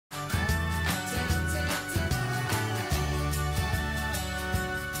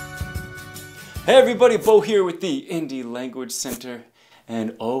Hey everybody, Bo here with the Indy Language Center.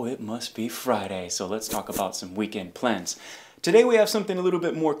 And oh, it must be Friday, so let's talk about some weekend plans. Today we have something a little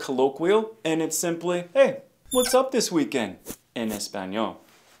bit more colloquial, and it's simply, hey, what's up this weekend? En español.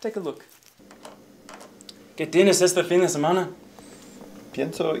 Take a look. ¿Qué tienes este fin de semana?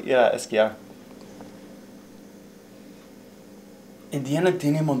 Pienso ir a esquiar. ¿Indiana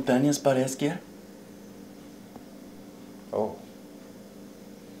tiene montañas para esquiar? Oh.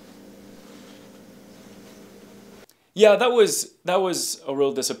 Yeah, that was a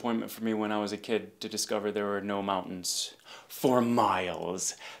real disappointment for me when I was a kid to discover there were no mountains for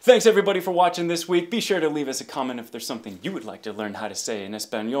miles. Thanks everybody for watching this week. Be sure to leave us a comment if there's something you would like to learn how to say in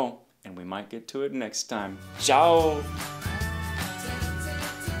Espanol, and we might get to it next time. Ciao!